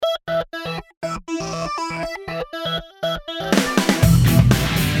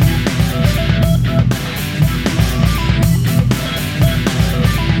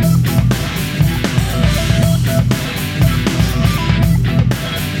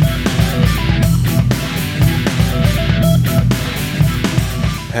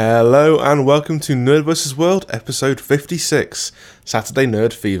Hello and welcome to Nerd vs. World, episode 56, Saturday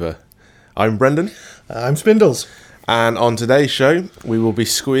Nerd Fever. I'm Brendan. I'm Spindles. And on today's show, we will be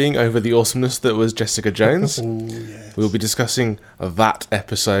squeeing over the awesomeness that was Jessica Jones. Ooh, yes. We'll be discussing that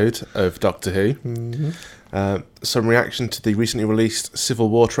episode of Doctor Who. Mm-hmm. Some reaction to the recently released Civil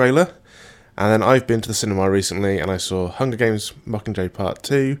War trailer. And then I've been to the cinema recently and I saw Hunger Games Mockingjay Part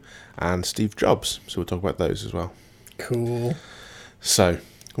 2 and Steve Jobs. So we'll talk about those as well. Cool. So,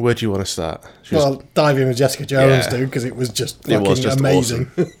 where do you want to start? Dive in with Jessica Jones, dude, because it was just fucking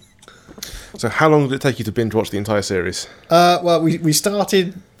amazing. Awesome. So how long did it take you to binge watch the entire series? We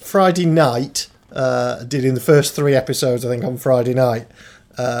started Friday night, did in the first 3 episodes, I think, on Friday night,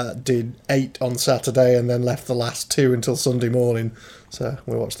 did 8 on Saturday, and then left the last 2 until Sunday morning. So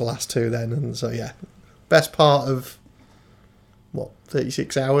we watched the last 2 then, and so yeah, best part of,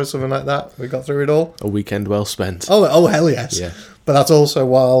 36 hours, something like that. We got through it all. A weekend well spent. Oh hell yes. Yeah. But that's also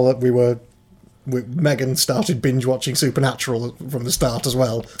while Megan started binge watching Supernatural from the start as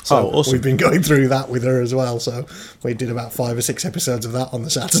well. So awesome. We've been going through that with her as well. So we did about 5 or 6 episodes of that on the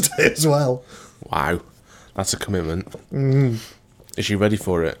Saturday as well. Wow, that's a commitment. Is she ready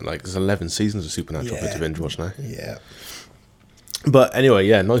for it? Like, there's 11 seasons of Supernatural for her to binge watch now. Yeah. But anyway,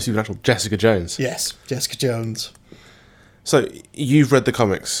 yeah, not Supernatural, Jessica Jones. Yes, Jessica Jones. So you've read the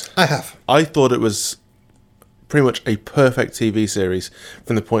comics. I have. I thought it was pretty much a perfect TV series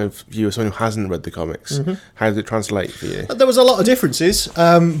from the point of view of someone who hasn't read the comics. Mm-hmm. How did it translate for you? There was a lot of differences,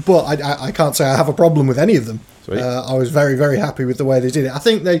 but I can't say I have a problem with any of them. I was very, very happy with the way they did it. I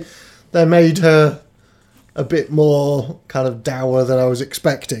think they made her a bit more kind of dour than I was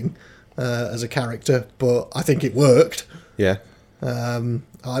expecting as a character, but I think it worked. Yeah. I'm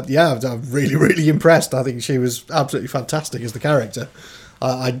really, really impressed. I think she was absolutely fantastic as the character.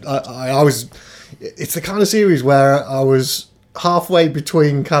 I was. It's the kind of series where I was halfway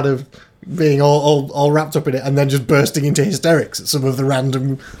between kind of being all wrapped up in it and then just bursting into hysterics at some of the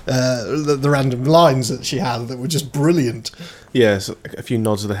random the random lines that she had that were just brilliant. Yeah, so a few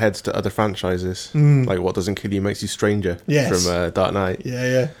nods of the heads to other franchises, like "What doesn't kill you makes you stranger" from Dark Knight.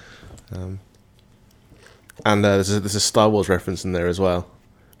 Yeah. And there's a Star Wars reference in there as well,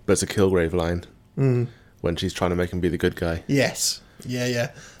 but it's a Kilgrave line when she's trying to make him be the good guy. Yes,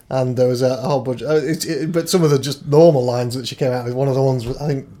 yeah. And there was a whole bunch. But some of the just normal lines that she came out with. One of the ones I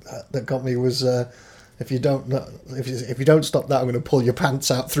think that got me was, "If you don't stop that, I'm going to pull your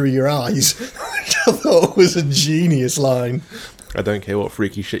pants out through your eyes," which I thought was a genius line. I don't care what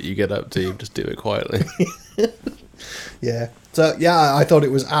freaky shit you get up to, just do it quietly. Yeah. So yeah, I thought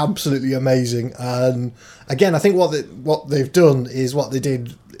it was absolutely amazing. And again, I think what they've done is what they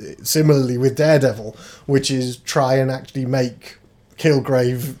did similarly with Daredevil, which is try and actually make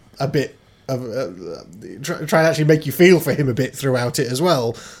Kilgrave a bit of try and actually make you feel for him a bit throughout it as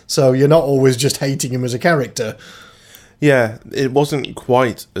well. So you're not always just hating him as a character. Yeah, it wasn't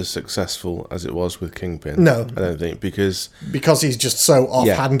quite as successful as it was with Kingpin. No, I don't think because he's just so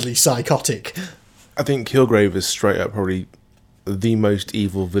offhandedly psychotic. I think Kilgrave is straight up probably the most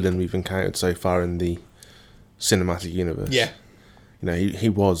evil villain we've encountered so far in the cinematic universe. Yeah, he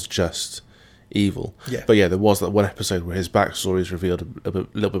was just evil. Yeah. But yeah, there was that one episode where his backstory is revealed a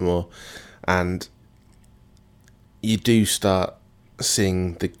little bit more, and you do start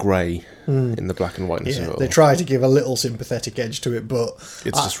seeing the grey in the black and whiteness of it all. They try to give a little sympathetic edge to it, but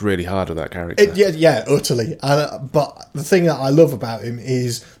it's just really hard with that character. Utterly. But the thing that I love about him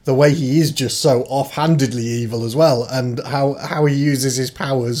is the way he is just so offhandedly evil as well, and how he uses his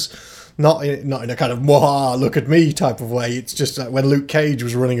powers. Not in a kind of look at me type of way. It's just like when Luke Cage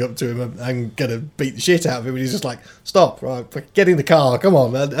was running up to him and gonna beat the shit out of him, and he's just like, "Stop! Right, get in the car, come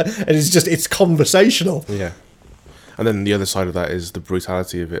on!" And it's conversational. Yeah. And then the other side of that is the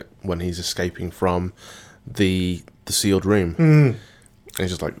brutality of it when he's escaping from the sealed room. And he's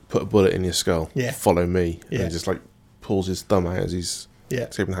just like, "Put a bullet in your skull. Yeah. Follow me." Yeah. And he just like pulls his thumb out as he's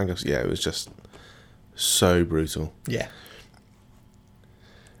escaping the handcuffs. Yeah, it was just so brutal. Yeah.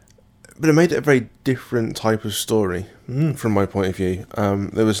 But it made it a very different type of story from my point of view.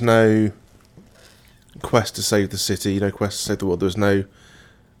 There was no quest to save the city, no quest to save the world. There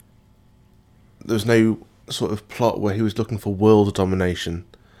was no sort of plot where he was looking for world domination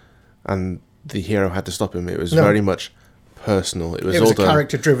and the hero had to stop him. It was very much personal. It was a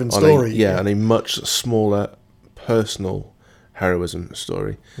character-driven story. And a much smaller personal heroism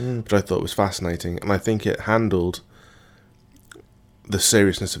story, which I thought was fascinating, and I think it handled the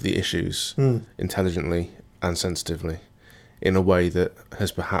seriousness of the issues intelligently and sensitively in a way that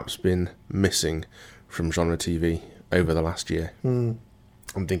has perhaps been missing from genre TV over the last year.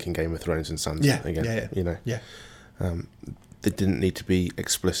 I'm thinking Game of Thrones and Sansa again. You know, they didn't need to be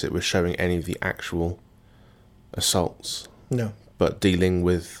explicit with showing any of the actual assaults. No, but dealing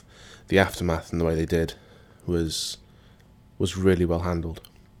with the aftermath and the way they did was really well handled.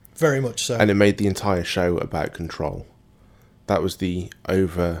 Very much so. And it made the entire show about control. That was the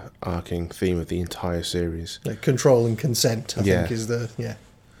overarching theme of the entire series. Like control and consent, I think, is the... Yeah.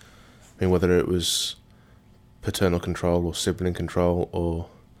 I mean, whether it was paternal control or sibling control or,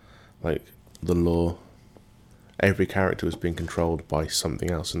 like, the law, every character was being controlled by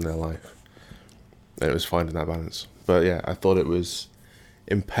something else in their life. And it was finding that balance. But, yeah, I thought it was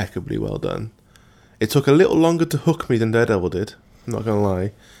impeccably well done. It took a little longer to hook me than Daredevil did. I'm not going to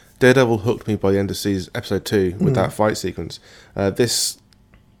lie. Daredevil hooked me by the end of episode 2 with that fight sequence. This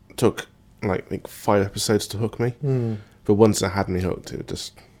took like 5 episodes to hook me. But once it had me hooked, it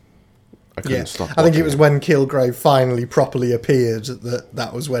just... I couldn't stop. I think it was when Kilgrave finally properly appeared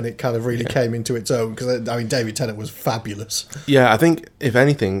that was when it kind of really came into its own. Because, I mean, David Tennant was fabulous. Yeah, I think, if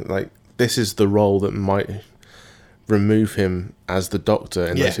anything, like, this is the role that might remove him as the Doctor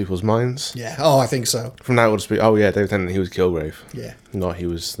in most people's minds. Yeah, I think so. From now on, to speak, David Tennant, he was Kilgrave. Yeah. Not he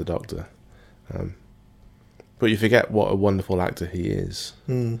was the Doctor. But you forget what a wonderful actor he is.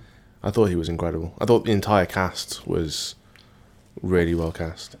 I thought he was incredible. I thought the entire cast was really well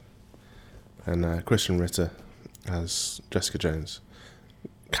cast. And Kristen Ritter as Jessica Jones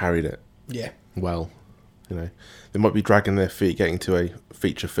carried it well. You know, they might be dragging their feet getting to a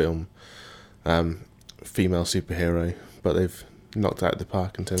feature film female superhero, but they've knocked out the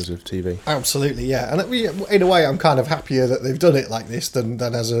park in terms of TV. Absolutely, yeah. And in a way, I'm kind of happier that they've done it like this than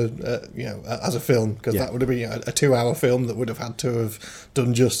as a film, because that would have been a 2-hour film that would have had to have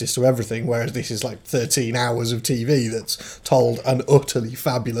done justice to everything. Whereas this is like 13 hours of TV that's told an utterly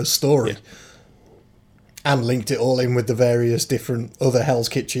fabulous story. And linked it all in with the various different other Hell's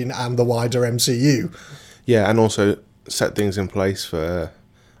Kitchen and the wider MCU. Yeah, and also set things in place for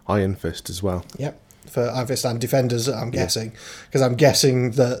Iron Fist as well. Yep, for Iron Fist and Defenders, I'm guessing. Because I'm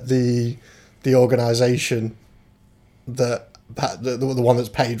guessing that the organisation that... The one that's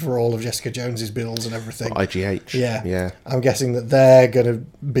paid for all of Jessica Jones's bills and everything. IGH. Yeah. I'm guessing that they're going to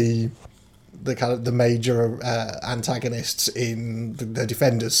be the kind of the major antagonists in the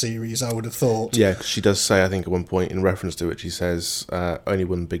Defenders series, I would have thought. Yeah, she does say, I think at one point in reference to it, she says only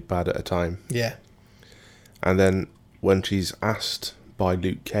one big bad at a time. Yeah. And then when she's asked by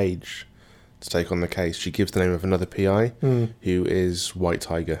Luke Cage to take on the case, she gives the name of another PI who is White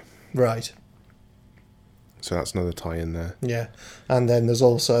Tiger. Right. So that's another tie in there. Yeah. And then there's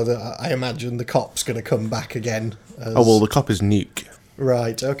also, I imagine the cop's going to come back again. The cop is Nuke.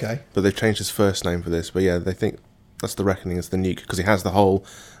 Right, okay. But they've changed his first name for this. But yeah, they think that's the reckoning is the Nuke, because he has the whole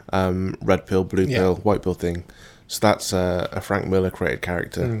red pill, blue pill, white pill thing. So that's a Frank Miller created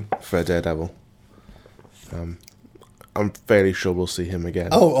character for Daredevil. I'm fairly sure we'll see him again.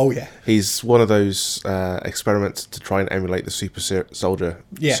 Oh yeah. He's one of those experiments to try and emulate the super soldier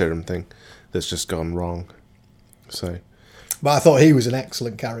serum thing that's just gone wrong. So, but I thought he was an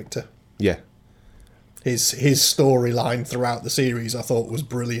excellent character. Yeah. His storyline throughout the series, I thought, was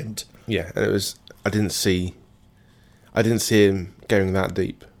brilliant. Yeah, and it was. I didn't see him going that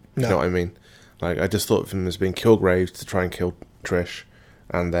deep. No. You know what I mean? Like, I just thought of him as being Kilgrave to try and kill Trish,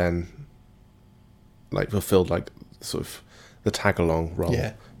 and then like fulfilled like sort of the tag along role.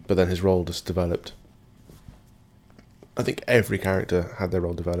 Yeah. But then his role just developed. I think every character had their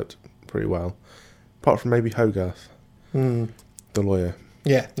role developed pretty well, apart from maybe Hogarth, the lawyer.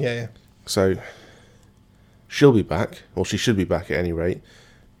 Yeah. So she'll be back, or she should be back at any rate,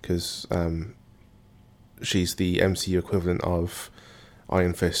 because she's the MCU equivalent of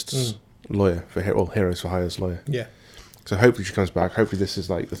Iron Fist's lawyer, Heroes for Hire's lawyer. Yeah. So hopefully she comes back. Hopefully this is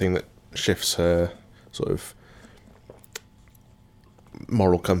like the thing that shifts her sort of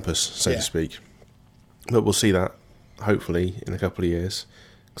moral compass, so to speak. But we'll see that, hopefully, in a couple of years,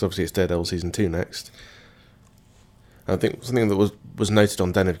 because obviously it's Daredevil Season 2 next. I think something that was noted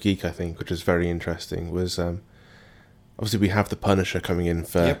on Den of Geek, I think, which is very interesting, was obviously we have the Punisher coming in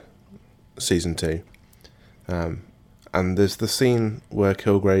for Season 2. And there's the scene where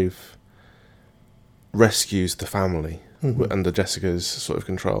Kilgrave rescues the family under Jessica's sort of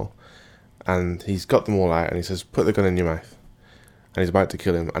control. And he's got them all out and he says, put the gun in your mouth. And he's about to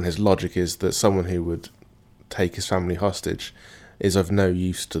kill him. And his logic is that someone who would take his family hostage is of no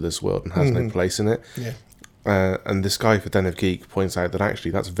use to this world and has no place in it. Yeah. And this guy for Den of Geek points out that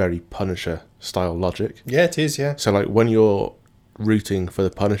actually that's very Punisher-style logic. Yeah, it is, yeah. So, like, when you're rooting for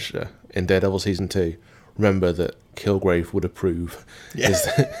the Punisher in Daredevil Season 2, remember that Kilgrave would approve, Yeah.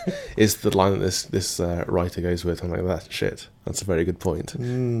 is the line that this writer goes with. I'm like, that's shit. That's a very good point.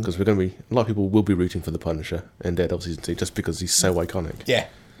 Because we're going to be... A lot of people will be rooting for the Punisher in Daredevil Season 2 just because he's so iconic. Yeah.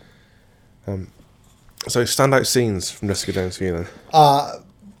 So, standout scenes from Jessica Jones for you, then?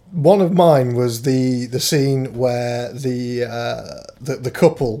 One of mine was the scene where the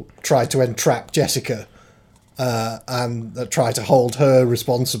couple tried to entrap Jessica and try to hold her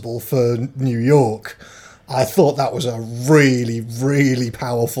responsible for New York. I thought that was a really, really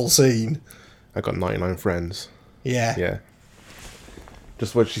powerful scene. I got 99 friends. Yeah. Yeah.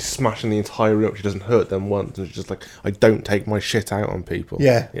 Just when she's smashing the entire room up, she doesn't hurt them once, and she's just like, I don't take my shit out on people.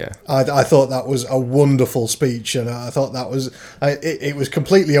 Yeah. Yeah. I thought that was a wonderful speech, and I thought that was... It was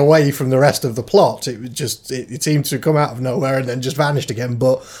completely away from the rest of the plot. It was just... It seemed to come out of nowhere and then just vanished again,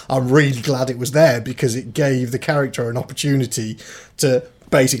 but I'm really glad it was there because it gave the character an opportunity to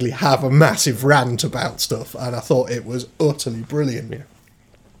basically have a massive rant about stuff, and I thought it was utterly brilliant.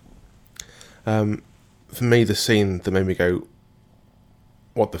 Yeah. For me, the scene that made me go,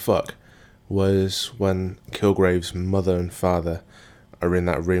 what the fuck, was when Kilgrave's mother and father are in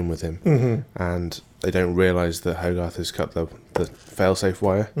that room with him, and they don't realise that Hogarth has cut the failsafe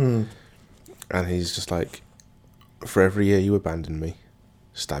wire, and he's just like, for every year you abandon me,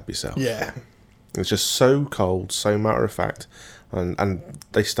 stab yourself. Yeah. It's just so cold, so matter of fact, and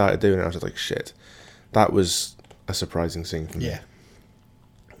they started doing it. I was just like, shit, that was a surprising scene for me. Yeah.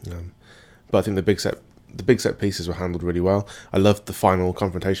 But I think the big set pieces were handled really well. I loved the final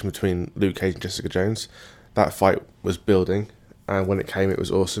confrontation between Luke Cage and Jessica Jones. That fight was building, and when it came, it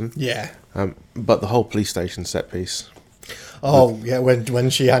was awesome. Yeah. But the whole police station set piece. Oh, yeah, when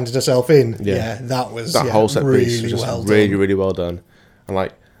she handed herself in. Yeah. Yeah, that was That whole set really piece was just well really, done. really well done. And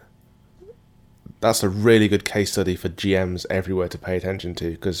like, that's a really good case study for GMs everywhere to pay attention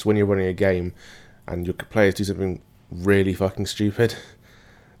to, because when you're running a game and your players do something really fucking stupid,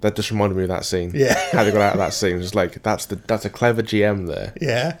 that just reminded me of that scene. Yeah. How they got out of that scene. Just like, that's a clever GM there,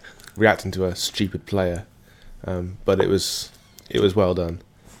 Yeah. reacting to a stupid player. But it was well done.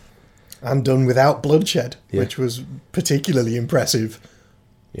 And done without bloodshed, Yeah. which was particularly impressive.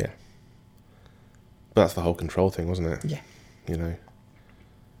 Yeah. But that's the whole control thing, wasn't it? Yeah. You know,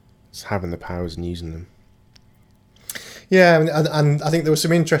 it's having the powers and using them. Yeah, and I think there were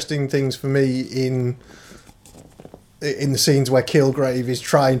some interesting things for me in the scenes where Kilgrave is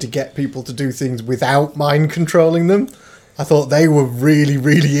trying to get people to do things without mind controlling them. I thought they were really,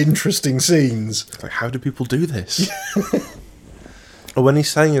 really interesting scenes. It's like, how do people do this? Or when he's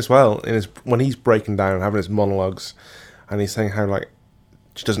saying as well, when he's breaking down, having his monologues, and he's saying how, like,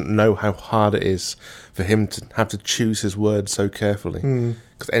 she doesn't know how hard it is for him to have to choose his words so carefully,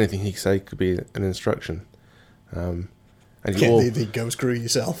 because anything he say could be an instruction. And The go screw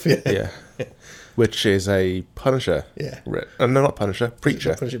yourself. Yeah. yeah, which is a Punisher. Yeah. No, not Punisher,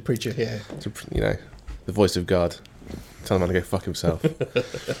 Preacher. Preacher, yeah. You know, the voice of God. Tell him how to go fuck himself.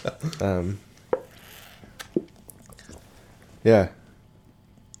 Yeah.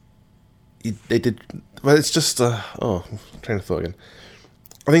 They did. Well, it's just. Train of thought again.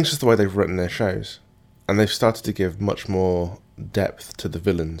 I think it's just the way they've written their shows, and they've started to give much more depth to the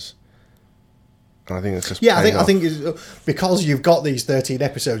villains. And I think it's just. Yeah, I paying think off. because you've got these 13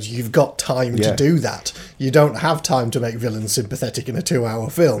 episodes, you've got time Yeah. to do that. You don't have time to make villains sympathetic in a 2-hour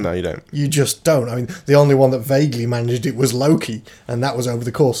film. No, you don't. You just don't. I mean, the only one that vaguely managed it was Loki, and that was over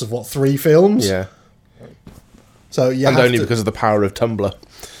the course of 3 films. Yeah, So you and have only to, because of the power of Tumblr.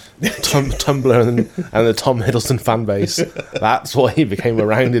 Tumblr and the Tom Hiddleston fan base. That's why he became a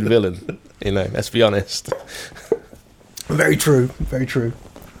rounded villain. You know, let's be honest. Very true. Very true.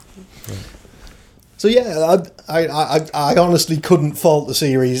 So yeah, I honestly couldn't fault the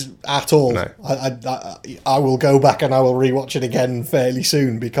series at all. No. I will go back and I will rewatch it again fairly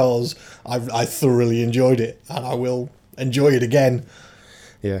soon because I thoroughly enjoyed it and I will enjoy it again.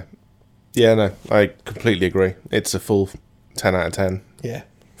 Yeah. Yeah, no, I completely agree. It's a full 10 out of 10 Yeah.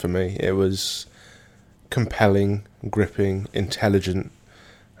 for me. It was compelling, gripping, intelligent.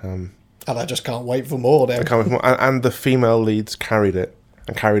 And I just can't wait for more now. I can't wait for more. And the female leads carried it,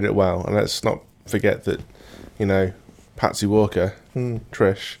 and carried it well. And let's not forget that, you know, Patsy Walker,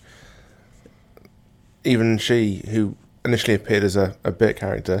 Trish, even she, who initially appeared as a bit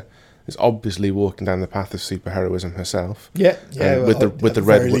character, is obviously walking down the path of superheroism herself. Yeah, And with the at red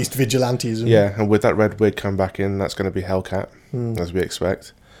very wi- least vigilantism. Yeah, and with that red wig come back in, that's going to be Hellcat, as we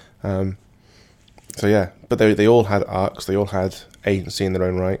expect. So yeah, but they all had arcs. They all had agency in their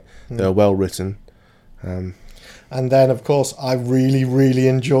own right. They were well written. And then, of course, I really, really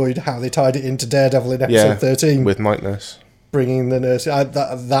enjoyed how they tied it into Daredevil in episode 13. With Night Nurse. Bringing the nurse.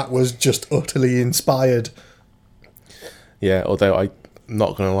 That was just utterly inspired. Yeah, although I'm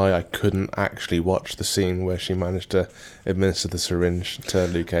not going to lie, I couldn't actually watch the scene where she managed to administer the syringe to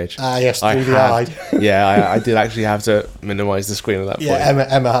Luke Cage. Ah, yes, through the eye. Yeah, I did actually have to minimise the screen at that point. Yeah,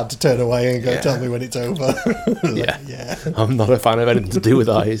 Emma had to turn away and go, tell me when it's over. Yeah. I'm not a fan of anything to do with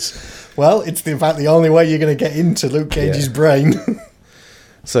eyes. Well, it's in fact the only way you're going to get into Luke Cage's brain.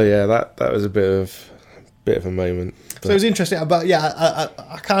 So yeah, that was a bit of a moment. But. So it was interesting, but yeah,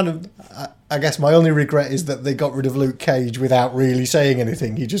 I guess my only regret is that they got rid of Luke Cage without really saying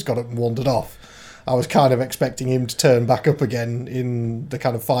anything. He just got up and wandered off. I was kind of expecting him to turn back up again in the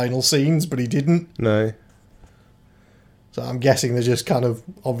kind of final scenes, but he didn't. No. So I'm guessing they're just kind of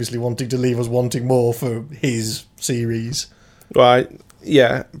obviously wanting to leave us wanting more for his series. Right.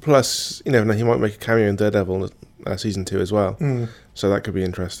 Yeah. Plus, you never know, he might make a cameo in Daredevil season 2 as well. So that could be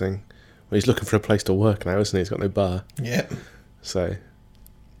interesting. Well, he's looking for a place to work now, isn't he? He's got no bar. Yeah. So,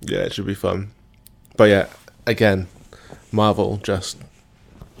 yeah, it should be fun. But yeah, again, Marvel just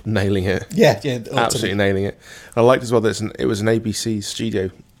nailing it. Yeah. Absolutely nailing it. I liked as well that it was an ABC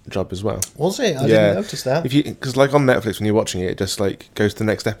studio job as well. Was it? I didn't notice that. Because like on Netflix, when you're watching it just like goes to the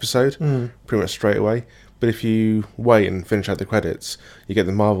next episode pretty much straight away. But if you wait and finish out the credits, you get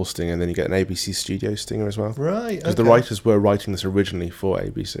the Marvel stinger, and then you get an ABC Studio stinger as well. Right. Because the writers were writing this originally for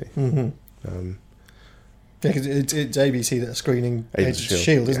ABC. Mm-hmm. Yeah, because it's ABC that's screening Agents of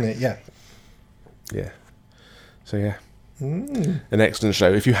S.H.I.E.L.D., isn't it? Yeah. Yeah. So yeah. An excellent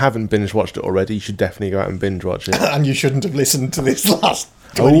show. If you haven't binge watched it already, you should definitely go out and binge watch it. And you shouldn't have listened to this last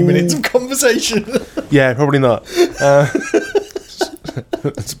 20 minutes of conversation. Yeah, probably not.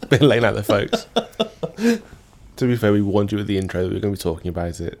 It's a bit late out there, folks. To be fair, we warned you with the intro that we were going to be talking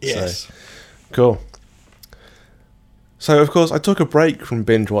about it. Yes. So, cool. So, of course, I took a break from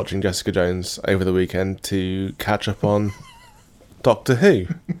binge watching Jessica Jones over the weekend to catch up on Doctor Who.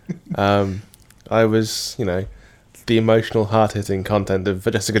 I was, the emotional, hard-hitting content of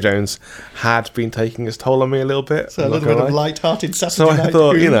Jessica Jones had been taking its toll on me a little bit. So a little bit of light-hearted Saturday night. So I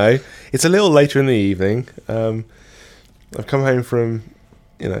thought, it's a little later in the evening. I've come home from,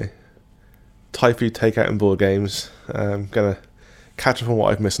 Thai food takeout and board games. I'm going to catch up on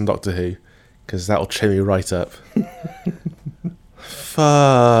what I've missed on Doctor Who, because that'll cheer me right up.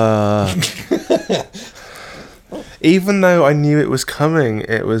 Fuck. Even though I knew it was coming,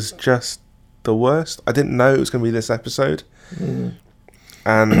 it was just the worst. I didn't know it was going to be this episode.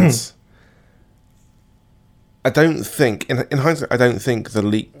 And I don't think, in hindsight, I don't think the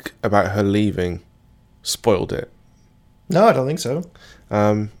leak about her leaving spoiled it. No, I don't think so.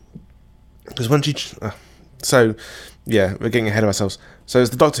 Because when she... so, yeah, we're getting ahead of ourselves. So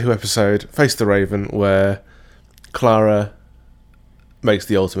it's the Doctor Who episode, Face the Raven, where Clara makes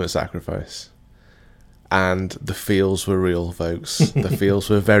the ultimate sacrifice. And the feels were real, folks. The feels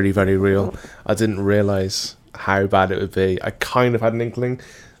were very, very real. I didn't realise how bad it would be. I kind of had an inkling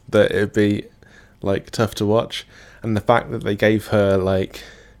that it would be, tough to watch. And the fact that they gave her,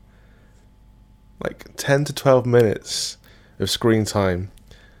 10 to 12 minutes of screen time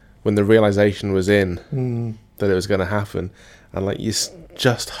when the realisation was in that it was going to happen. And, you're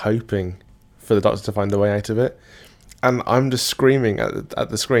just hoping for the Doctor to find a way out of it. And I'm just screaming at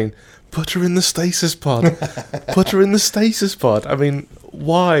the screen, put her in the stasis pod. Put her in the stasis pod. I mean,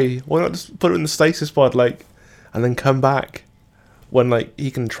 why? Why not just put her in the stasis pod, and then come back when, he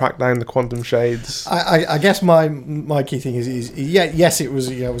can track down the quantum shades? I guess my key thing is yes, it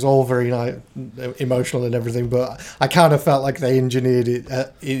was, it was all very emotional and everything, but I kind of felt like they engineered it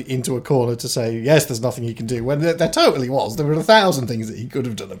into a corner to say, yes, there's nothing he can do, when there totally was. There were 1,000 things that he could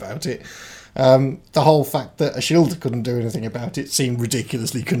have done about it. The whole fact that a shield couldn't do anything about it seemed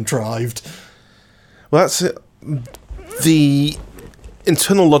ridiculously contrived. Well, that's it. The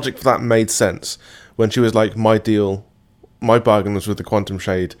internal logic for that made sense when she was like, my bargain was with the quantum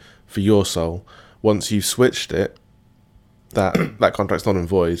shade for your soul. Once you switched it, that contract's null and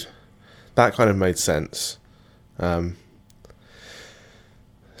void. That kind of made sense. So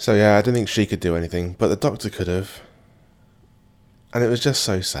yeah, I didn't think she could do anything, but the Doctor could have. And it was just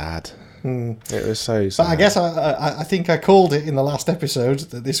so sad. It was so sad. But I guess I think I called it in the last episode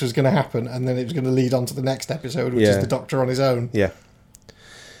that this was going to happen, and then it was going to lead on to the next episode, which is the Doctor on his own. Yeah.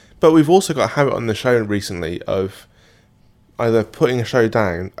 But we've also got a habit on the show recently of either putting a show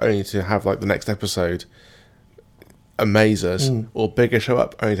down only to have the next episode amaze us, or bigger show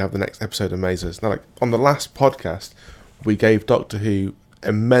up only to have the next episode amaze us. Now, on the last podcast, we gave Doctor Who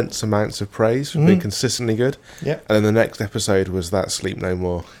immense amounts of praise for being consistently good. Yep. And then the next episode was that Sleep No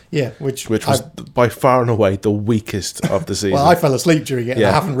More, Yeah, which was by far and away the weakest of the season. well, I fell asleep during it, and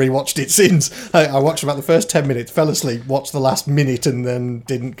I haven't rewatched it since. I watched about the first 10 minutes, fell asleep, watched the last minute, and then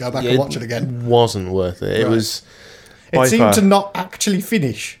didn't go back and watch it again. Wasn't worth it. It was. It seemed to not actually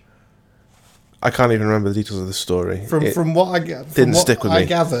finish. I can't even remember the details of the story. From what I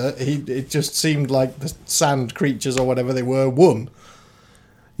gather, it just seemed like the sand creatures or whatever they were won.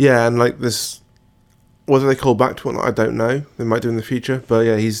 Yeah, and like this, whether they call back to it or not, I don't know. They might do in the future, but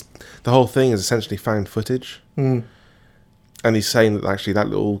yeah, the whole thing is essentially found footage, and he's saying that actually that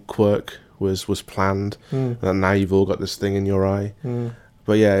little quirk was planned, and that now you've all got this thing in your eye.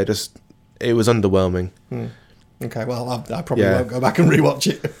 But yeah, it was underwhelming. Okay, well, I probably won't go back and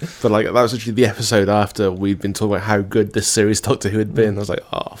rewatch it. But like that was actually the episode after we'd been talking about how good this series Doctor Who had been. I was like,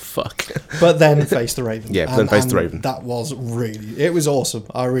 oh fuck. But then Face the Raven. Yeah, then Face the Raven. That was it was awesome.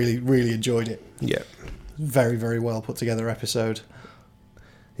 I really, really enjoyed it. Yeah. Very, very well put together episode.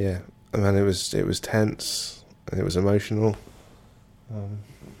 Yeah, and then it was tense and it was emotional.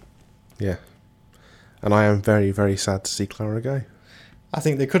 Yeah, and I am very, very sad to see Clara go. I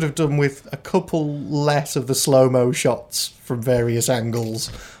think they could have done with a couple less of the slow-mo shots from various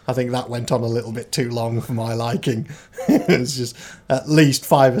angles. I think that went on a little bit too long for my liking. It was just at least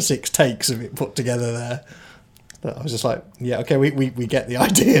 5 or 6 takes of it put together there. But I was just like, yeah, okay, we get the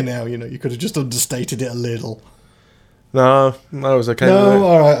idea now. You know, you could have just understated it a little. No, I was okay with it. No,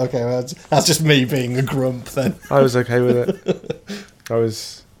 all right, okay. Well, that's just me being a grump then. I was okay with it.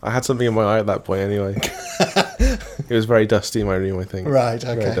 I had something in my eye at that point anyway. It was very dusty in my room, I think. Right,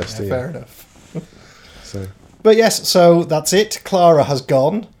 okay. Very dusty, fair enough. So. But yes, so that's it. Clara has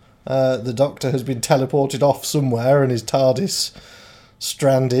gone. The Doctor has been teleported off somewhere and his TARDIS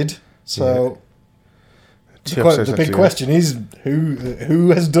stranded. So the big question is, who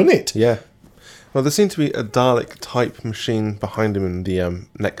has done it? Yeah. Well, there seemed to be a Dalek-type machine behind him in the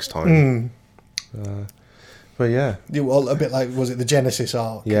next time. But yeah. Well, a bit like, was it the Genesis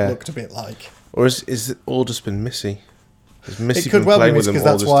arc? Yeah. It looked a bit like. Or is it all just been Missy? Has Missy It could well be Missy, because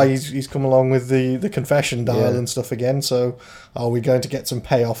that's why he's come along with the confession dial and stuff again. So are we going to get some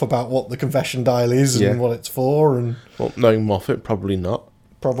payoff about what the confession dial is and what it's for? And well, knowing Moffat, probably not.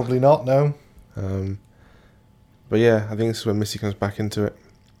 Probably not, no. But yeah, I think this is when Missy comes back into it.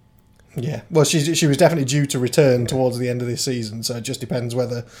 Yeah, well, she was definitely due to return towards the end of this season, so it just depends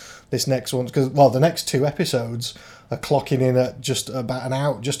whether this next one, because the next 2 episodes are clocking in at just about an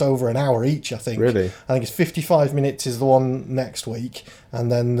hour, just over an hour each, I think. Really? I think it's 55 minutes is the one next week, and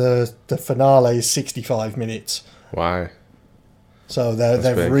then the finale is 65 minutes. Wow. So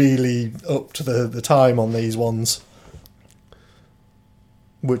they've big. really upped the time on these ones,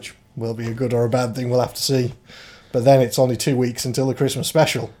 which will be a good or a bad thing, we'll have to see. But then it's only 2 weeks until the Christmas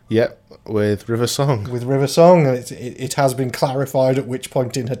special. Yep, with River Song. With River Song, and it has been clarified at which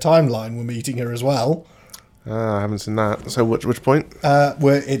point in her timeline we're meeting her as well. I haven't seen that. So which point?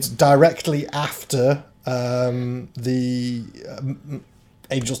 Where it's directly after the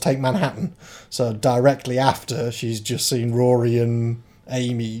Angels Take Manhattan. So directly after she's just seen Rory and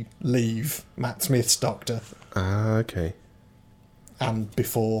Amy leave Matt Smith's Doctor. Okay. And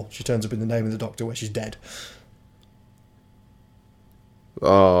before she turns up in The Name of the Doctor where she's dead.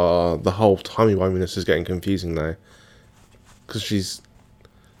 The whole timey-wiminess is getting confusing now. Because she's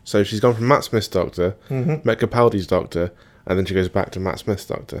gone from Matt Smith's Doctor, met Capaldi's Doctor, and then she goes back to Matt Smith's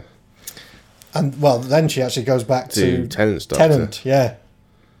Doctor. And, well, then she actually goes back to Tennant's Doctor. Tennant, yeah.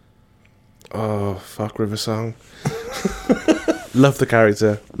 Oh, fuck River Song. Love the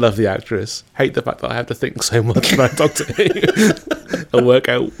character, love the actress. Hate the fact that I have to think so much about Doctor Who and work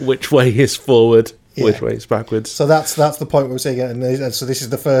out which way is forward, which way is backwards. So that's the point we're saying, and so this is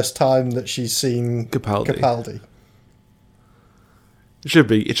the first time that she's seen Capaldi. It should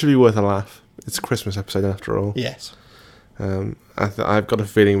be worth a laugh. It's a Christmas episode after all. Yes. I've got a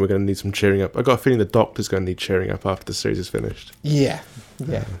feeling we're going to need some cheering up. I've got a feeling the Doctor's going to need cheering up after the series is finished. Yeah.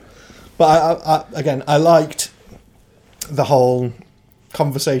 But I liked the whole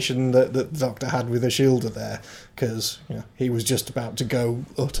conversation that the Doctor had with Ashilda there, because he was just about to go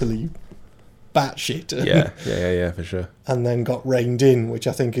utterly batshit. Yeah, for sure. And then got reined in, which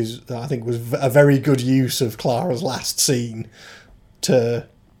I think was a very good use of Clara's last scene to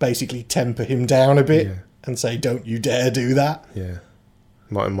basically temper him down a bit and say, "Don't you dare do that." Yeah,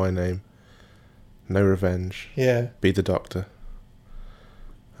 not in my name. No revenge. Yeah. Be the Doctor.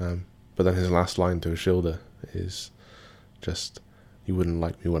 But then his last line to Ashilda is just, "You wouldn't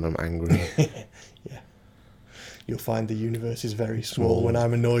like me when I'm angry." Yeah. You'll find the universe is very small when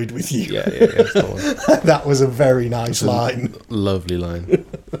I'm annoyed with you. Yeah, that's the one. That was a very nice line. Lovely line.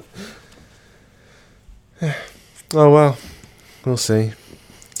 Oh well, we'll see.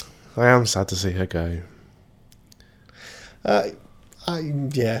 I am sad to see her go.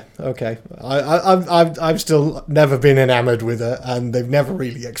 Yeah, okay. I've still never been enamoured with her, and they've never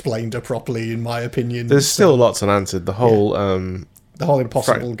really explained her properly, in my opinion. There's still lots unanswered. The whole the whole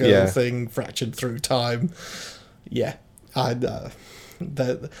impossible girl yeah. thing, fractured through time. Yeah,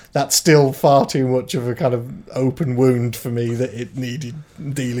 that's still far too much of a kind of open wound for me that it needed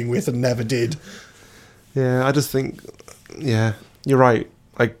dealing with and never did. Yeah, I just think, yeah, you're right.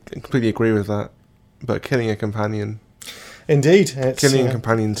 I completely agree with that. But killing a companion, indeed, it's killing a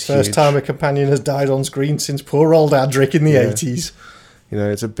companion's first huge. time a companion has died on screen since poor old Adric in the 80s. You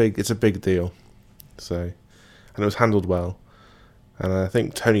know, it's a big deal. So, and it was handled well. And I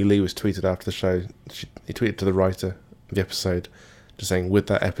think Tony Lee was tweeted after the show. He tweeted to the writer of the episode, just saying, "With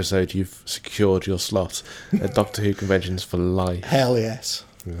that episode, you've secured your slot at Doctor Who conventions for life." Hell yes.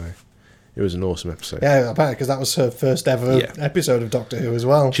 You know, it was an awesome episode. Yeah, apparently, because that was her first ever episode of Doctor Who as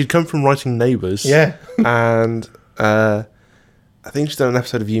well. She'd come from writing Neighbours. Yeah. And I think she's done an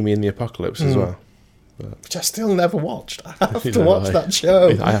episode of Yumi in the Apocalypse as well. Which I still never watched. I have to watch that show.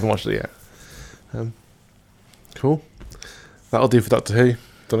 I haven't watched it yet. Cool. That'll do for Doctor Who.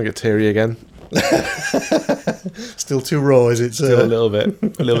 Don't want to get teary again. Still too raw, is it? Still a little bit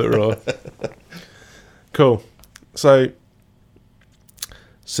raw. Cool. So,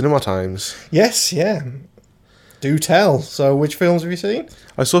 Cinema Times. Yes, yeah. Do tell. So, which films have you seen?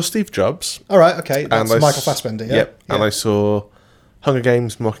 I saw Steve Jobs. All right, okay. That's Michael Fassbender, yeah? Yep. And I saw Hunger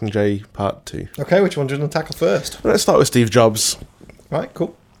Games Mockingjay Part 2. Okay, which one do you want to tackle first? Well, let's start with Steve Jobs. Right,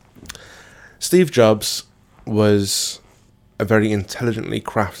 cool. Steve Jobs was a very intelligently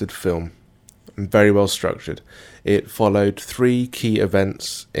crafted film and very well structured. It followed 3 key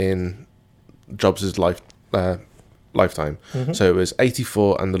events in Jobs' lifetime. Mm-hmm. So it was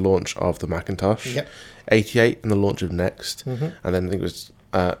 84 and the launch of the Macintosh, 88 and the launch of Next, and then I think it was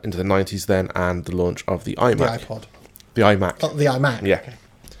into the 90s then and the launch of the iMac. The iPod. The iMac. Oh, the iMac. Yeah. Okay.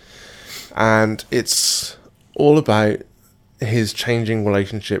 And it's all about his changing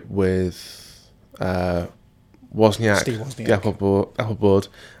relationship with Wozniak, Steve Wozniak, the Apple board,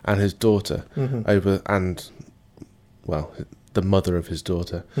 and his daughter the mother of his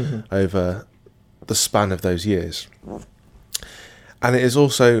daughter over the span of those years. And it is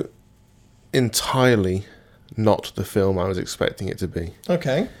also entirely not the film I was expecting it to be.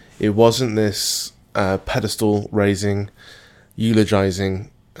 Okay. It wasn't this pedestal raising,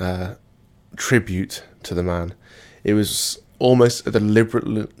 eulogizing tribute to the man. It was almost a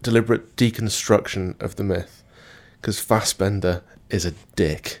deliberate deconstruction of the myth, because Fassbender is a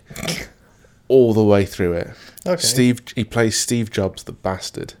dick all the way through it. Okay. He plays Steve Jobs, the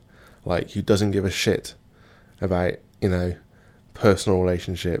bastard, like, who doesn't give a shit about, personal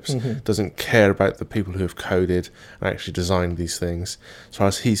relationships, doesn't care about the people who have coded and actually designed these things. As far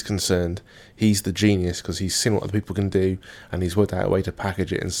as he's concerned, he's the genius because he's seen what other people can do and he's worked out a way to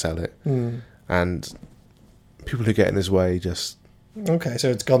package it and sell it. And people who get in his way just... Okay, so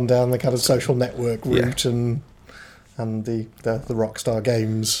it's gone down the kind of social network route and the Rockstar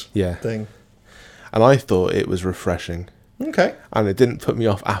Games thing. And I thought it was refreshing. Okay. And it didn't put me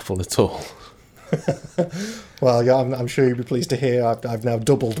off Apple at all. Well, yeah, I'm sure you'll be pleased to hear I've now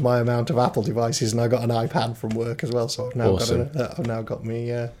doubled my amount of Apple devices, and I got an iPad from work as well. So I've now got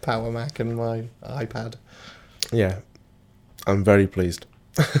my Power Mac and my iPad. Yeah, I'm very pleased.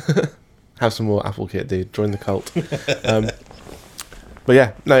 Have some more Apple kit, dude. Join the cult. But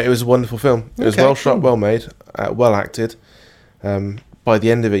yeah, no, it was a wonderful film. It was well shot, well made, well acted. By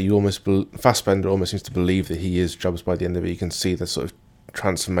the end of it, Fassbender almost seems to believe that he is Jobs. By the end of it, you can see the sort of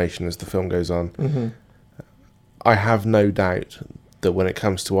transformation as the film goes on. I have no doubt that when it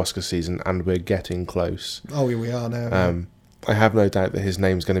comes to Oscar season, and we're getting close. Oh, we are now. I have no doubt that his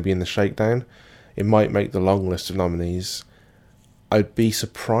name's going to be in the shakedown. It might make the long list of nominees. I'd be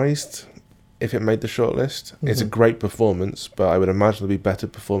surprised if it made the shortlist. It's a great performance, but I would imagine there'll be better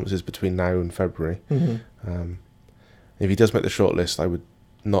performances between now and February. If he does make the shortlist, I would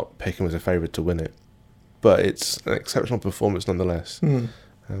not pick him as a favourite to win it. But it's an exceptional performance nonetheless.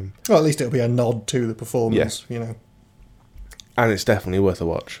 Well, at least it'll be a nod to the performance, And it's definitely worth a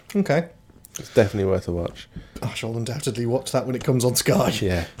watch. Okay. It's definitely worth a watch. I shall undoubtedly watch that when it comes on Sky.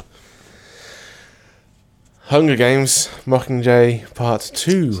 Yeah. Hunger Games Mockingjay Part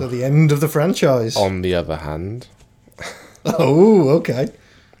 2. So the end of the franchise. On the other hand. Oh, okay.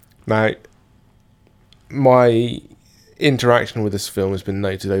 Now, my interaction with this film has been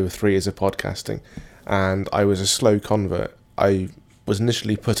noted over 3 years of podcasting, and I was a slow convert. I was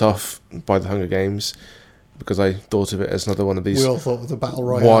initially put off by the Hunger Games because I thought of it as another one of these. We all thought of the Battle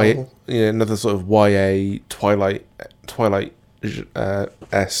Royale. Another sort of YA Twilight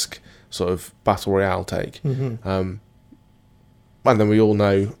esque sort of Battle Royale take. Mm-hmm. And then we all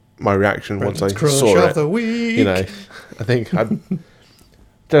know my reaction once I Crush saw of it. the week. You know, I think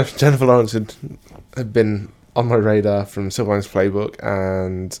Jennifer Lawrence had been on my radar from Silver Linings Playbook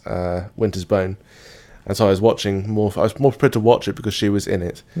and Winter's Bone, and so I was more prepared to watch it because she was in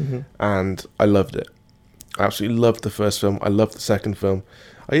it, and I loved it. I absolutely loved the first film. I loved the second film.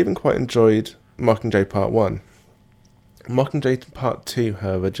 I even quite enjoyed Mockingjay Part 1. Mockingjay Part 2,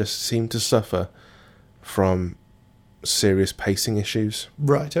 however, just seemed to suffer from serious pacing issues.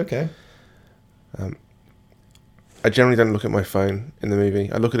 Right, okay. I generally don't look at my phone in the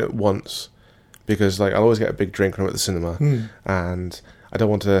movie. I look at it once because I always get a big drink when I'm at the cinema, and I don't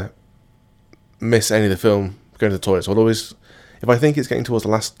want to miss any of the film going to the toilet. So I'll always, if I think it's getting towards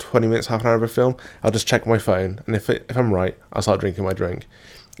the last 20 minutes, half an hour of a film, I'll just check my phone, and if I'm right, I'll start drinking my drink.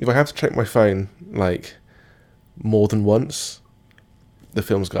 If I have to check my phone more than once, the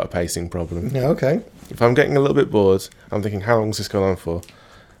film's got a pacing problem. Yeah, okay. If I'm getting a little bit bored, I'm thinking, how long is this going on for?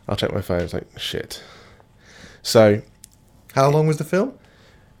 I'll check my phone. It's like, shit. So, how long was the film?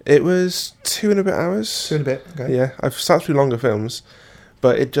 It was 2 and a bit hours. 2 and a bit, okay. Yeah, I've sat through longer films,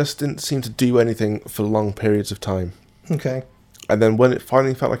 but it just didn't seem to do anything for long periods of time. Okay. And then when it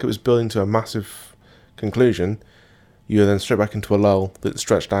finally felt like it was building to a massive conclusion, you were then straight back into a lull that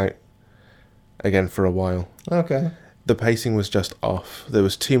stretched out again for a while. Okay. The pacing was just off. There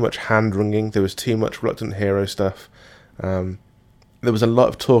was too much hand-wringing. There was too much reluctant hero stuff. There was a lot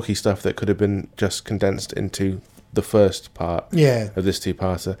of talky stuff that could have been just condensed into the first part of this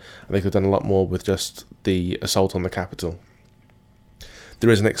two-parter. And they could have done a lot more with just the assault on the Capitol. There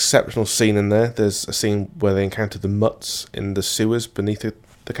is an exceptional scene in there. There's a scene where they encounter the mutts in the sewers beneath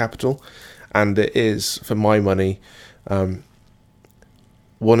the Capitol. And it is, for my money, one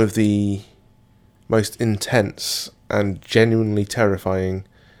of the most intense and genuinely terrifying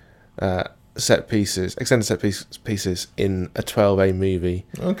extended set pieces in a 12A movie.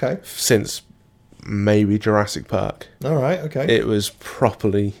 Okay. Since maybe Jurassic Park. All right, okay. It was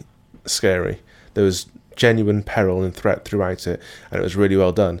properly scary. There was genuine peril and threat throughout it, and it was really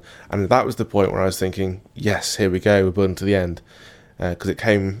well done. And that was the point where I was thinking, yes, here we go, we're building to the end. Because it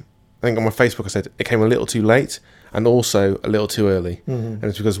came, I think on my Facebook I said, it came a little too late and also a little too early. Mm-hmm. And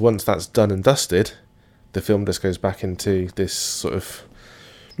it's because once that's done and dusted, the film just goes back into this sort of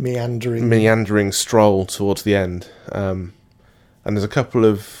meandering stroll towards the end. And there's a couple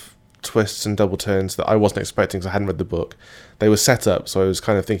of twists and double turns that I wasn't expecting because I hadn't read the book. They were set up, so I was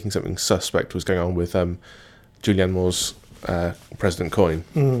kind of thinking something suspect was going on with Julianne Moore's President Coin.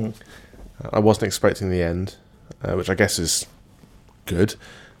 Mm. I wasn't expecting the end, which I guess is good.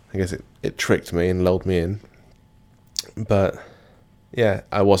 I guess it tricked me and lulled me in. But yeah,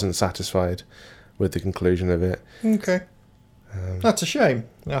 I wasn't satisfied with the conclusion of it. Okay. That's a shame.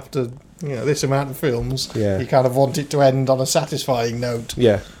 After this amount of films, yeah, you kind of want it to end on a satisfying note.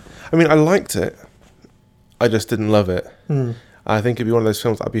 Yeah. I mean, I liked it. I just didn't love it. I think it'd be one of those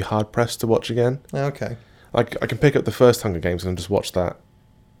films I'd be hard-pressed to watch again. Okay. I can pick up the first Hunger Games and just watch that.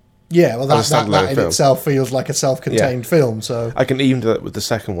 Yeah, well, that in itself feels like a self-contained film, so... I can even do that with the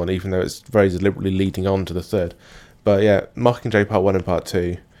second one, even though it's very deliberately leading on to the third. But yeah, Mockingjay Part 1 and Part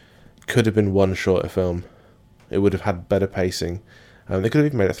 2 could have been one shorter film. It would have had better pacing. They could have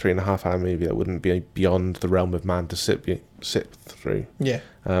even made a 3.5-hour movie that wouldn't be beyond the realm of man to sit through. Yeah.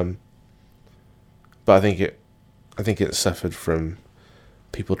 But I think it suffered from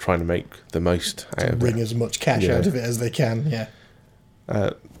people trying to make the most out of it. Bring as much cash out of it as they can, yeah.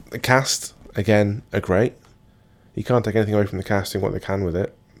 The cast, again, are great. You can't take anything away from the casting, what they can with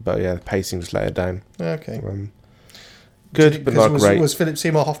it. But yeah, the pacing just let it down. Okay. Good, but not great. Was Philip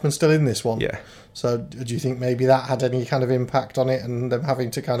Seymour Hoffman still in this one? Yeah. So do you think maybe that had any kind of impact on it and them having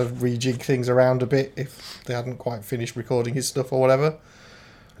to kind of rejig things around a bit if they hadn't quite finished recording his stuff or whatever?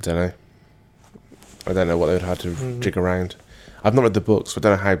 I don't know what they would have to jig around. I've not read the books, so I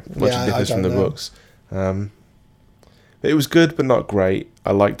don't know how much it differs from the books. It was good, but not great.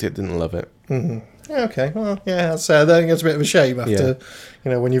 I liked it, didn't love it. Mm-hmm. Yeah, okay. Well, yeah, I think it's a bit of a shame after,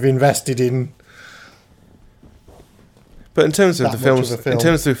 when you've invested in. But in terms of the films, in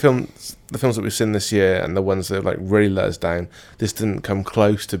terms of the films that we've seen this year and the ones that have really let us down, this didn't come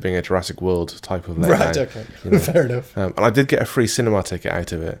close to being a Jurassic World type of letdown. Right. Okay. Fair enough. And I did get a free cinema ticket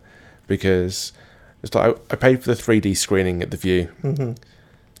out of it because it's like I paid for the 3D screening at the View,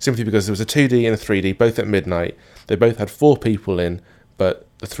 simply because there was a 2D and a 3D both at midnight. They both had 4 people in, but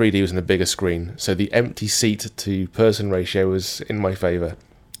the 3D was in a bigger screen, so the empty seat to person ratio was in my favour,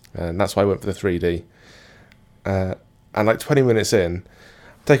 and that's why I went for the 3D. And like 20 minutes in,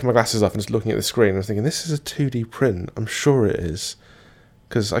 taking my glasses off and just looking at the screen, I was thinking, this is a 2D print. I'm sure it is,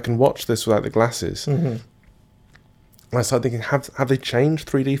 because I can watch this without the glasses. Mm-hmm. And I started thinking, have they changed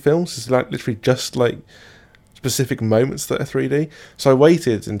 3D films? Is it like literally just like specific moments that are 3D? So I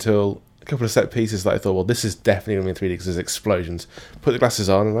waited until a couple of set pieces that I thought, well, this is definitely going to be in 3D because there's explosions. Put the glasses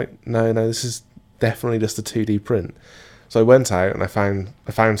on, and I'm like, no, this is definitely just a 2D print. So I went out and I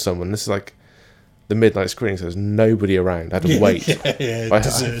found someone. This is like the midnight screening, so there's nobody around. I had to wait.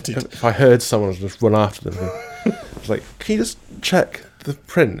 Deserted. If I heard someone, I'd just run after them. I was like, can you just check the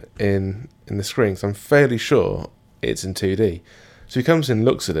print in the screen? Because I'm fairly sure it's in 2D. So he comes in,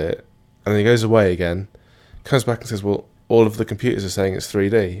 looks at it, and then he goes away again, comes back and says, well, all of the computers are saying it's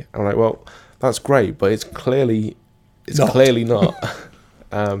 3D. I'm like, well, that's great, but it's clearly not.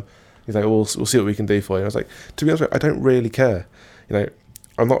 He's like, we'll see what we can do for you. I was like, to be honest with you, I don't really care. You know,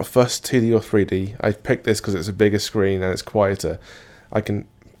 I'm not fussed 2D or 3D. I picked this because it's a bigger screen and it's quieter. I can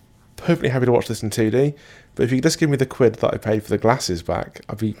perfectly happy to watch this in 2D, but if you could just give me the quid that I paid for the glasses back,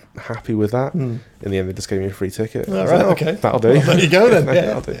 I'd be happy with that. In the end, they just gave me a free ticket. All right, okay. That'll do. Well, there you go then. Yeah.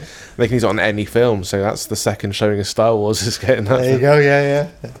 That'll do. They can use it on any film, so that's the second showing of Star Wars is getting that. There you go,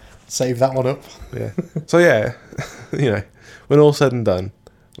 yeah. Save that one up. Yeah. So yeah, you know, when all said and done,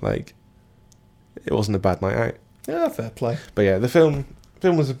 like, it wasn't a bad night out. Yeah, fair play. But yeah, the film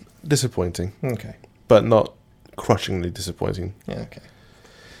was disappointing. Okay. But not crushingly disappointing. Yeah, okay.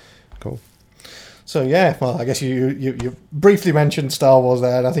 Cool. So yeah, well, I guess you briefly mentioned Star Wars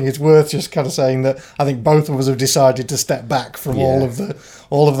there, and I think it's worth just kind of saying that I think both of us have decided to step back from all of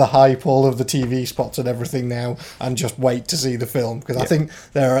the hype, all of the TV spots and everything now, and just wait to see the film, because I think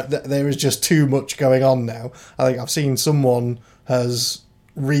there is just too much going on now. I think I've seen someone has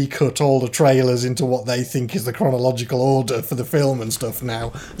recut all the trailers into what they think is the chronological order for the film and stuff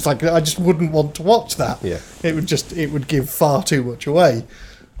now. It's like, I just wouldn't want to watch that. Yeah. It would give far too much away.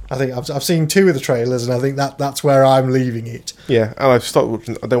 I think I've seen 2 of the trailers, and I think that's where I'm leaving it. Yeah, and I've started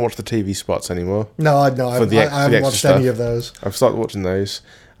watching. I don't watch the TV spots anymore. No, I haven't watched any of those. I've started watching those,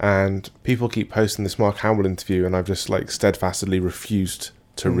 and people keep posting this Mark Hamill interview, and I've just like steadfastly refused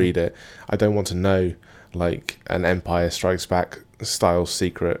to read it. I don't want to know like an Empire Strikes Back style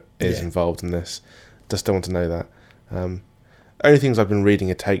secret is involved in this. Just don't want to know that. Only things I've been reading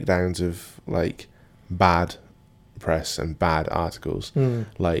are takedowns of like bad press and bad articles.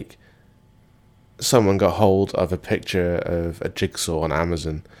 Like, someone got hold of a picture of a jigsaw on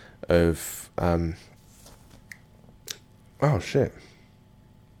Amazon of oh shit,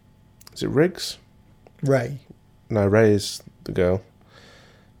 is it Riggs? Rey. No, Rey is the girl.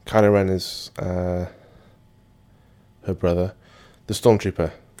 Kylo Ren is her brother, the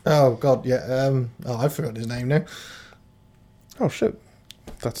stormtrooper. Oh god, yeah. I've forgotten his name now. Oh shit,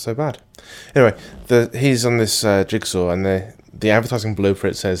 that's so bad. Anyway, he's on this jigsaw, and the advertising blurb for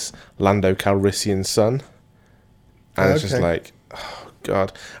it says Lando Calrissian's son, and it's just like, oh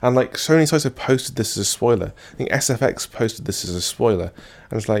god. And like, so many sites have posted this as a spoiler. I think SFX posted this as a spoiler,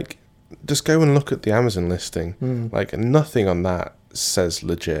 and it's like, just go and look at the Amazon listing. Like, nothing on that says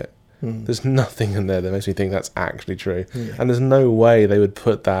legit. There's nothing in there that makes me think that's actually true, and there's no way they would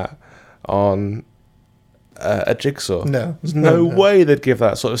put that on a jigsaw. No, there's no way they'd give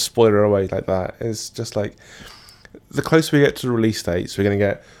that sort of spoiler away like that. It's just like, the closer we get to the release dates, we're going to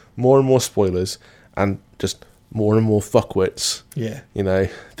get more and more spoilers and just more and more fuckwits. Yeah, you know,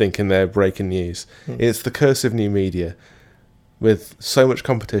 thinking they're breaking news. It's the curse of new media. With so much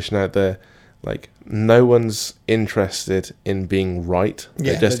competition out there, like, no one's interested in being right.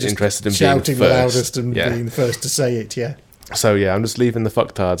 They're just interested in being first. Shouting the loudest and being the first to say it. Yeah. So yeah, I'm just leaving the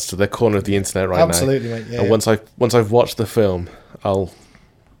fucktards to their corner of the internet right now. Absolutely, mate. Yeah, and once I've watched the film, I'll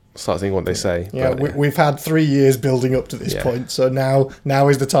start seeing what they say. Yeah, we've had 3 years building up to this point, so now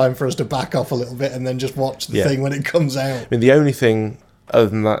is the time for us to back off a little bit and then just watch the thing when it comes out. I mean, the only thing other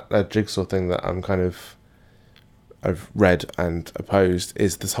than that jigsaw thing that I've read and opposed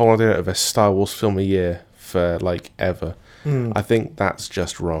is this whole idea of a Star Wars film a year for like ever. I think that's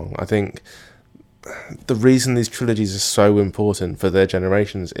just wrong. I think the reason these trilogies are so important for their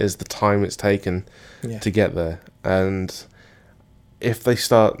generations is the time it's taken to get there. And if they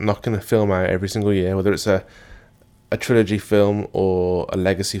start knocking a film out every single year, whether it's a trilogy film or a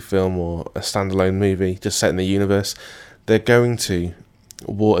legacy film or a standalone movie just set in the universe, they're going to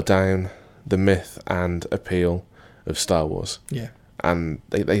water down the myth and appeal of Star Wars. Yeah. And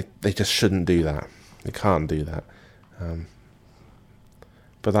they just shouldn't do that. They can't do that.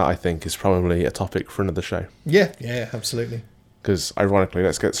 But that, I think, is probably a topic for another show. Yeah, absolutely. Because, ironically,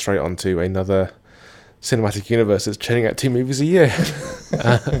 let's get straight on to another cinematic universe that's churning out 2 movies a year.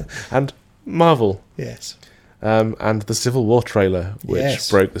 And Marvel. Yes. And the Civil War trailer, which Yes.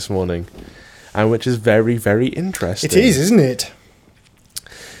 broke this morning, and which is very, very interesting. It is, isn't it?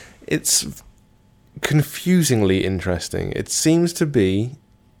 It's confusingly interesting. It seems to be...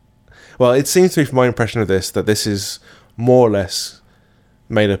 Well, it seems to be, from my impression of this, that this is more or less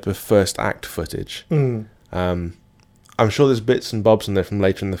made up of first act footage. I'm sure there's bits and bobs in there from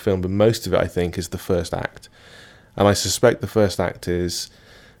later in the film, but most of it, I think, is the first act. And I suspect the first act is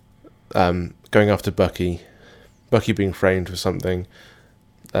going after Bucky being framed for something,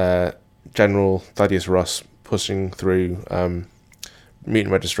 General Thaddeus Ross pushing through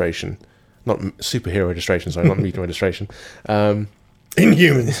mutant registration. Not superhero registration, sorry, not mutant registration.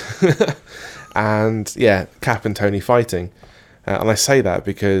 Inhumans. And, yeah, Cap and Tony fighting. And I say that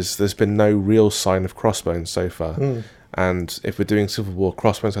because there's been no real sign of Crossbones so far. And if we're doing Civil War,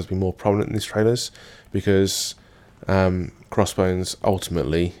 Crossbones has to be more prominent in these trailers because Crossbones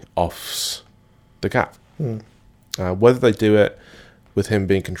ultimately offs the Cap. Whether they do it with him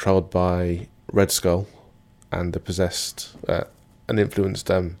being controlled by Red Skull and the possessed and influenced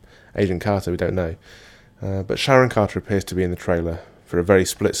Agent Carter, we don't know. But Sharon Carter appears to be in the trailer for a very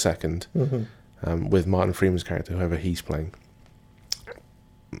split second with Martin Freeman's character, whoever he's playing.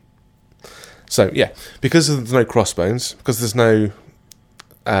 So, yeah, because there's no Crossbones, because there's no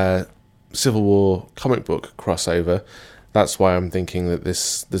Civil War comic book crossover, that's why I'm thinking that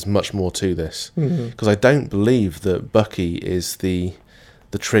there's much more to this. Because I don't believe that Bucky is the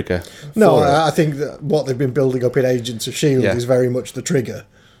trigger. No, for it. I think that what they've been building up in Agents of S.H.I.E.L.D. Yeah. is very much the trigger.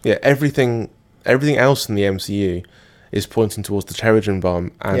 Yeah, everything else in the MCU is pointing towards the Terrigen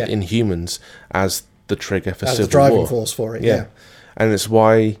Bomb and Yeah. Inhumans as the trigger for As Civil the driving War. force for it, Yeah. And it's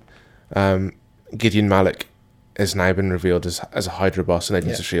why Gideon Malik has now been revealed as a Hydra boss in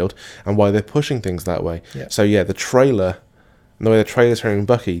Agents of S.H.I.E.L.D. and why they're pushing things that way. Yeah. So, yeah, the trailer, and the way the trailer's showing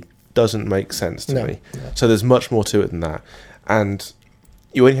Bucky doesn't make sense to me. No. So there's much more to it than that. And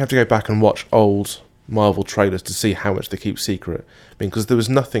you only have to go back and watch old Marvel trailers to see how much they keep secret. Because there was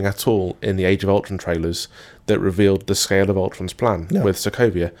nothing at all in the Age of Ultron trailers that revealed the scale of Ultron's plan with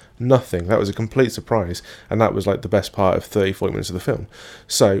Sokovia. Nothing. That was a complete surprise. And that was like the best part of 30-40 minutes of the film.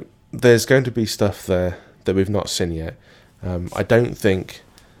 So there's going to be stuff there that we've not seen yet. I don't think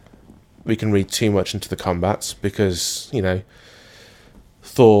we can read too much into the combats because, you know,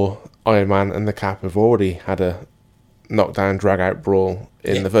 Thor, Iron Man and the Cap have already had a knockdown, drag-out brawl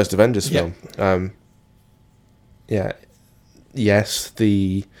in the first Avengers film. Yes,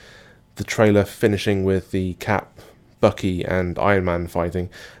 the trailer finishing with the Cap, Bucky and Iron Man fighting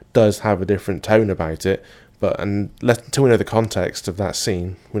does have a different tone about it, but until we know the context of that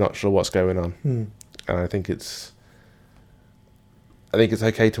scene, we're not sure what's going on. And I think it's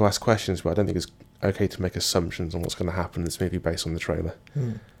okay to ask questions, but I don't think it's okay to make assumptions on what's going to happen in this movie based on the trailer.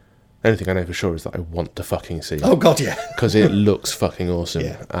 The only thing I know for sure is that I want to fucking see it. Oh, God, yeah. Because it looks fucking awesome.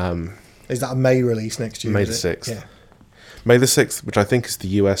 Yeah. Is that a May release next year? May is the it? 6th. Yeah. May the 6th, which I think is the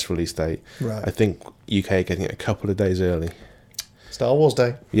US release date. Right. I think UK getting it a couple of days early. Star Wars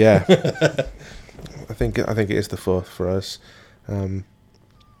Day. Yeah. I think it is the 4th for us.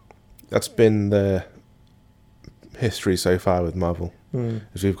 That's been the history so far with Marvel.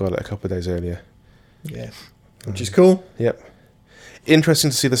 As we've got it a couple of days earlier. Yeah. Which is cool. Yep. Interesting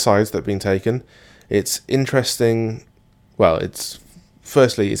to see the sides that have been taken. It's interesting. Well, it's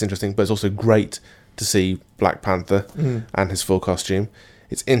interesting, but it's also great to see Black Panther and his full costume.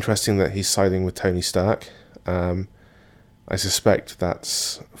 It's interesting that he's siding with Tony Stark. I suspect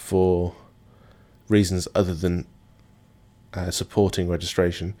that's for reasons other than supporting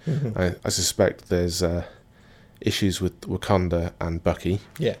registration. I suspect there's issues with Wakanda and Bucky.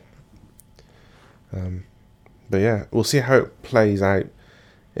 Yeah. But yeah, we'll see how it plays out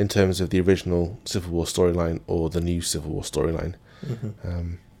in terms of the original Civil War storyline or the new Civil War storyline.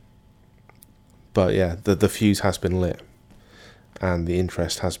 But yeah, the fuse has been lit and the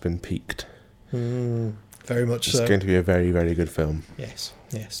interest has been piqued. Very much It's so. going to be a very, very good film. Yes.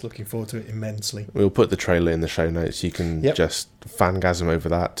 Looking forward to it immensely. We'll put the trailer in the show notes. You can just fangasm over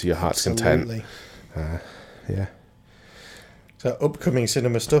that to your heart's content. Yeah. So upcoming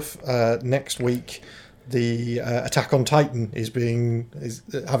cinema stuff. Next week, the Attack on Titan is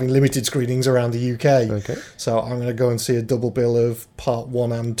having limited screenings around the UK. Okay. So I'm going to go and see a double bill of part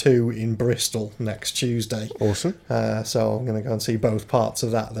 1 and 2 in Bristol next Tuesday. Awesome. So I'm going to go and see both parts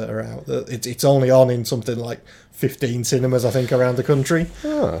of that are out. It's only on in something like 15 cinemas, I think, around the country.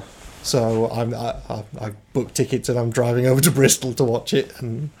 Ah. So I booked tickets and I'm driving over to Bristol to watch it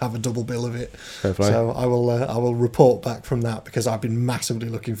and have a double bill of it. Fair play. So I will report back from that because I've been massively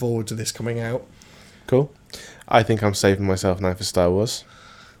looking forward to this coming out. Cool. I think I'm saving myself now for Star Wars.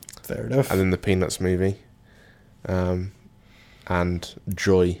 Fair enough. And then the Peanuts movie. And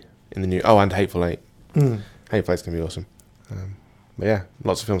Joy in the new... Oh, and Hateful Eight. Hateful Eight's going to be awesome. But yeah,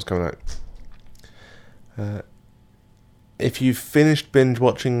 lots of films coming out. If you've finished binge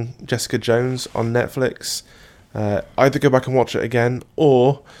watching Jessica Jones on Netflix, either go back and watch it again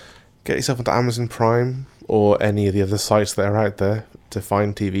or get yourself onto Amazon Prime or any of the other sites that are out there to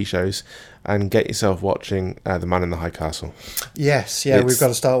find TV shows and get yourself watching The Man in the High Castle. Yes, yeah, we've got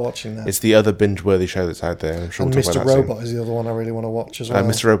to start watching that. It's the other binge-worthy show that's out there. I'm sure and we'll talk Mr. about that Robot is the other one I really want to watch as well.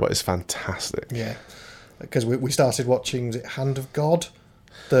 Mr. Robot is fantastic. Yeah, because we started watching is it Hand of God,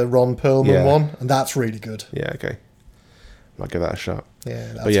 the Ron Perlman one, and that's really good. Yeah, okay. Might give that a shot.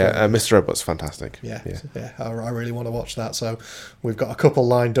 Yeah, that's but yeah, Mr. Robot's fantastic. Yeah. I really want to watch that. So we've got a couple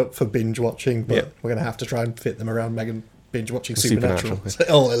lined up for binge watching, but we're going to have to try and fit them around Megan binge watching Supernatural.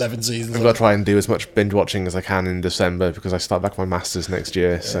 All 11 seasons. I've got to try and do as much binge watching as I can in December because I start back my masters next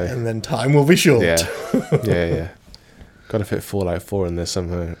year. So and then time will be short. Yeah. Got to fit Fallout 4 in there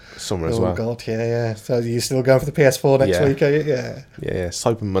summer as well. Oh God, yeah. So you're still going for the PS4 next week, are you? Yeah. Yeah.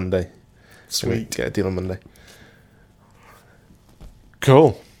 Cyber Monday. Sweet. Get a deal on Monday.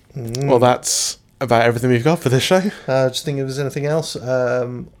 Cool. Well, that's about everything we've got for this show. Just think if there's anything else.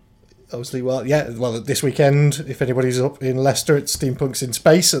 Obviously, this weekend, if anybody's up in Leicester, it's Steampunks in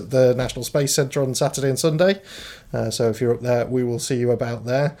Space at the National Space Centre on Saturday and Sunday. So if you're up there, we will see you about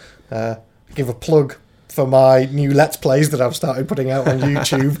there. Give a plug for my new Let's Plays that I've started putting out on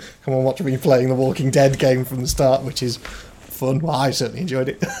YouTube. Come and watch me playing the Walking Dead game from the start, which is fun. Well, I certainly enjoyed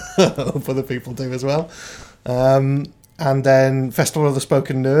it. Hope other people do as well. And then Festival of the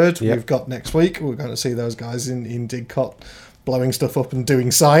Spoken Nerd, we've got next week. We're going to see those guys in Didcot blowing stuff up and doing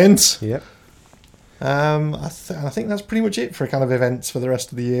science. Yep. I think that's pretty much it for kind of events for the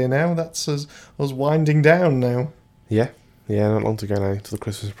rest of the year now. That's us winding down now. Yeah, not long to go now to the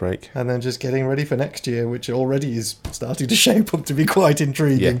Christmas break. And then just getting ready for next year, which already is starting to shape up to be quite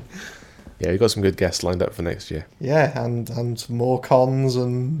intriguing. Yeah, we've got some good guests lined up for next year. Yeah, and some more cons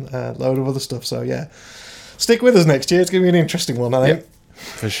and a load of other stuff. So yeah. Stick with us next year. It's going to be an interesting one, I think. Yep,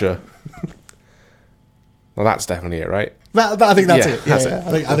 for sure. Well, that's definitely it, right? I think that's it. That's it.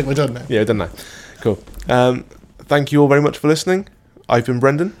 I think we're done now. Yeah, we're done now. Cool. Thank you all very much for listening. I've been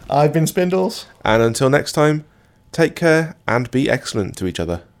Brendan. I've been Spindles. And until next time, take care and be excellent to each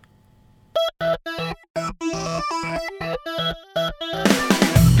other.